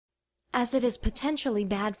As it is potentially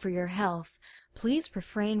bad for your health, please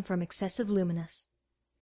refrain from excessive Luminous.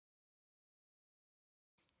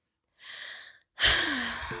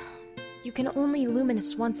 You can only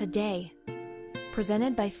Luminous once a day.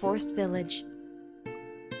 Presented by Forest Village.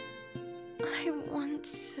 I want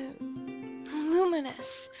to...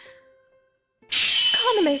 Luminous.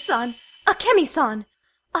 Kaname-san! Akemi-san!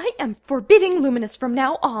 I am forbidding Luminous from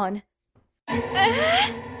now on.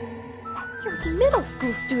 You're middle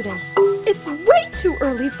school students. It's way too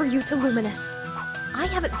early for you to Luminous. I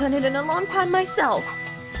haven't done it in a long time myself.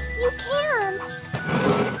 You can't.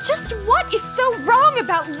 Just what is so wrong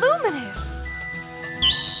about Luminous?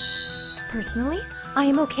 Personally, I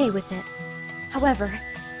am okay with it. However,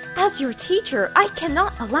 as your teacher, I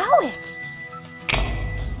cannot allow it.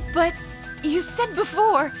 But you said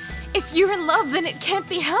before, if you're in love, then it can't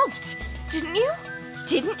be helped. Didn't you?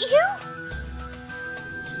 Didn't you?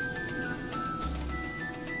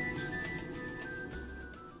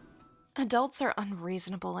 Adults are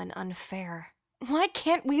unreasonable and unfair. Why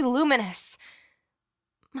can't we Luminous?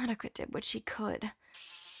 Madoka did what she could.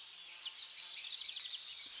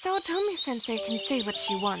 Saotomi-sensei can say what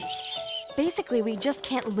she wants. Basically, we just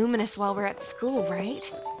can't Luminous while we're at school,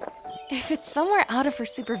 right? If it's somewhere out of her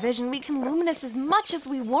supervision, we can Luminous as much as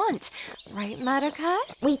we want. Right, Madoka?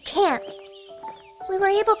 We can't. We were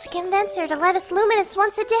able to convince her to let us Luminous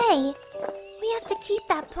once a day. We have to keep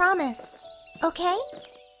that promise. Okay?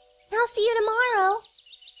 I'll see you tomorrow.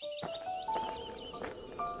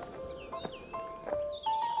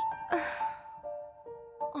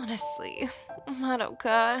 Honestly,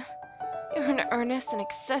 Madoka, you're an earnest and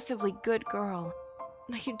excessively good girl.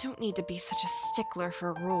 You don't need to be such a stickler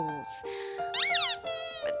for rules.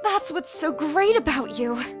 But that's what's so great about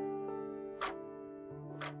you.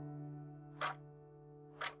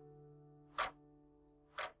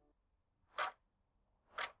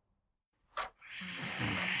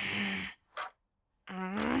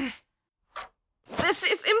 This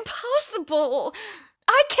is impossible!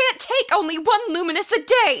 I can't take only one Luminous a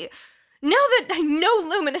day! Now that I know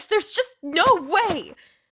Luminous, there's just no way!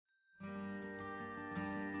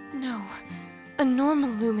 No, a normal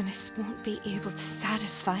Luminous won't be able to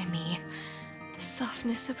satisfy me. The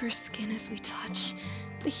softness of her skin as we touch,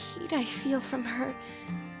 the heat I feel from her,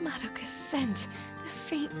 Madoka's scent, the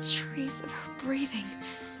faint trace of her breathing.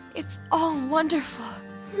 It's all wonderful.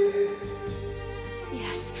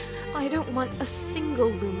 Yes, I don't want a single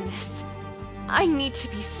Luminous. I need to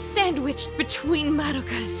be sandwiched between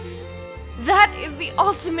Madokas. That is the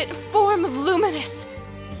ultimate form of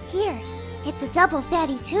Luminous. Here, it's a double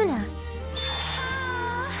fatty tuna.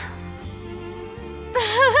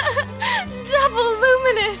 Double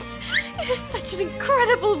Luminous! It has such an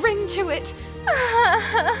incredible ring to it.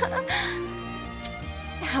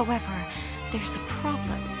 However, there's a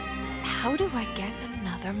problem. How do I get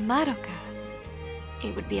another Madoka?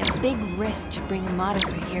 It would be a big risk to bring a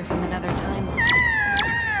Madoka here from another timeline.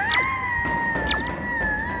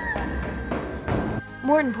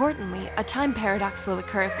 More importantly, a time paradox will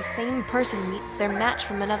occur if the same person meets their match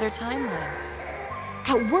from another timeline.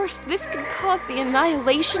 At worst, this could cause the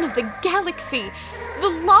annihilation of the galaxy. The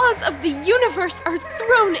laws of the universe are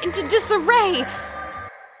thrown into disarray.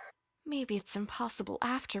 Maybe it's impossible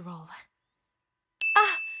after all.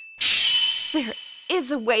 Ah! There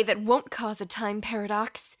is a way that won't cause a time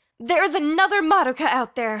paradox. There is another Madoka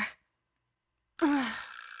out there. Homura-chan!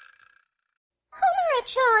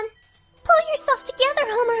 Pull yourself together,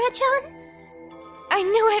 Homura-chan! I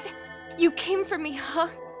knew it! You came for me, huh?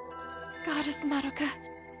 Goddess Madoka.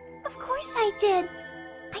 Of course I did.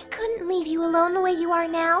 I couldn't leave you alone the way you are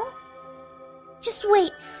now. Just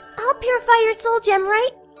wait. I'll purify your soul gem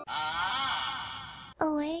right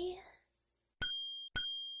away.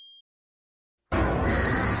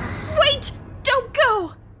 Wait! Don't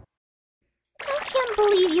go! I can't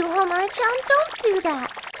believe you, Homura-chan. Don't do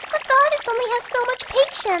that. The goddess only has so much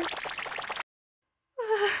patience.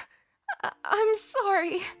 I'm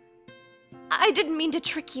sorry. I didn't mean to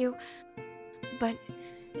trick you. But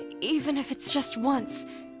even if it's just once,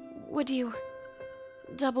 would you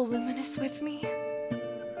double Luminous with me?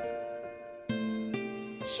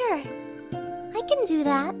 Sure. I can do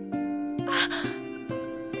that.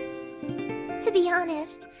 To be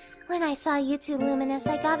honest, when I saw you two Luminous,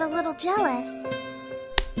 I got a little jealous.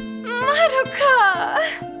 Madoka!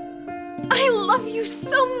 I love you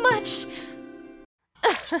so much!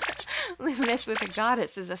 Luminous with a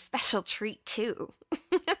goddess is a special treat, too.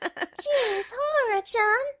 Jeez,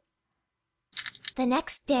 Homura-chan. The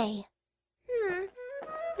next day.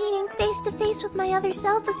 Meeting face to face with my other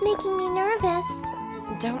self is making me nervous.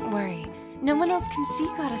 Don't worry. No one else can see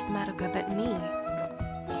Goddess Madoka but me.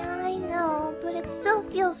 Yeah, I it still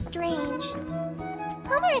feels strange.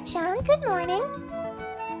 Hamura-chan, good morning.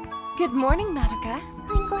 Good morning, Madoka.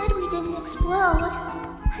 I'm glad we didn't explode.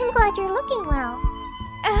 I'm glad you're looking well.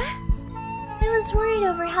 I was worried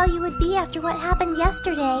over how you would be after what happened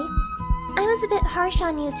yesterday. I was a bit harsh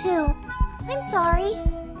on you, too. I'm sorry.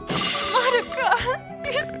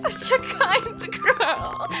 Madoka, you're such a kind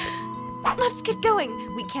girl. Let's get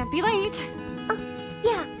going. We can't be late.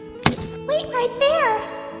 Yeah. Wait right there!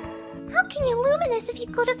 How can you Luminous if you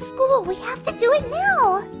go to school? We have to do it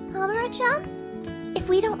now! Hamura-chan? If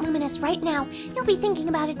we don't Luminous right now, you'll be thinking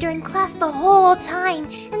about it during class the whole time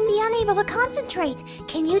and be unable to concentrate.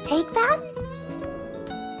 Can you take that?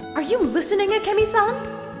 Are you listening, Akemi-san?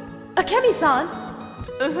 Akemi-san?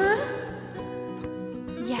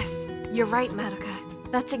 Yes, you're right, Madoka.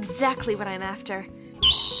 That's exactly what I'm after.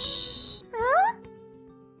 Huh?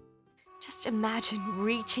 Just imagine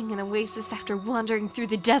reaching an oasis after wandering through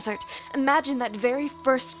the desert. Imagine that very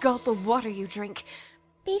first gulp of water you drink.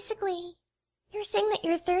 Basically, you're saying that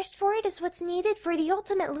your thirst for it is what's needed for the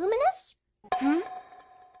ultimate Luminous?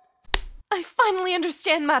 I finally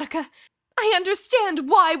understand, Madoka. I understand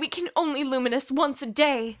why we can only Luminous once a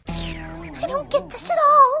day. I don't get this at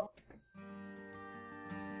all!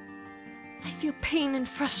 I feel pain and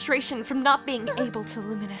frustration from not being able to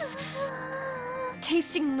Luminous.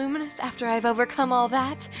 Tasting Luminous after I've overcome all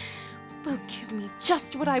that will give me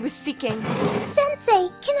just what I was seeking. Sensei,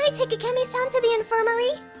 can I take Akemi-san to the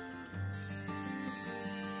infirmary?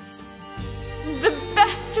 The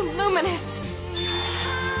best Luminous!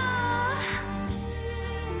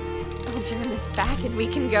 I'll turn this back and we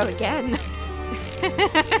can go again. We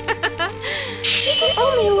can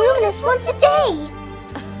only Luminous once a day!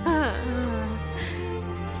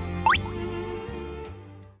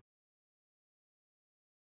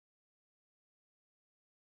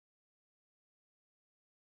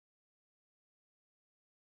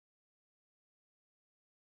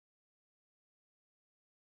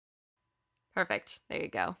 Perfect. There you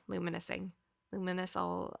go. Luminousing. Luminous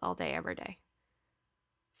all day, every day.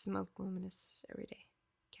 Smoke Luminous every day.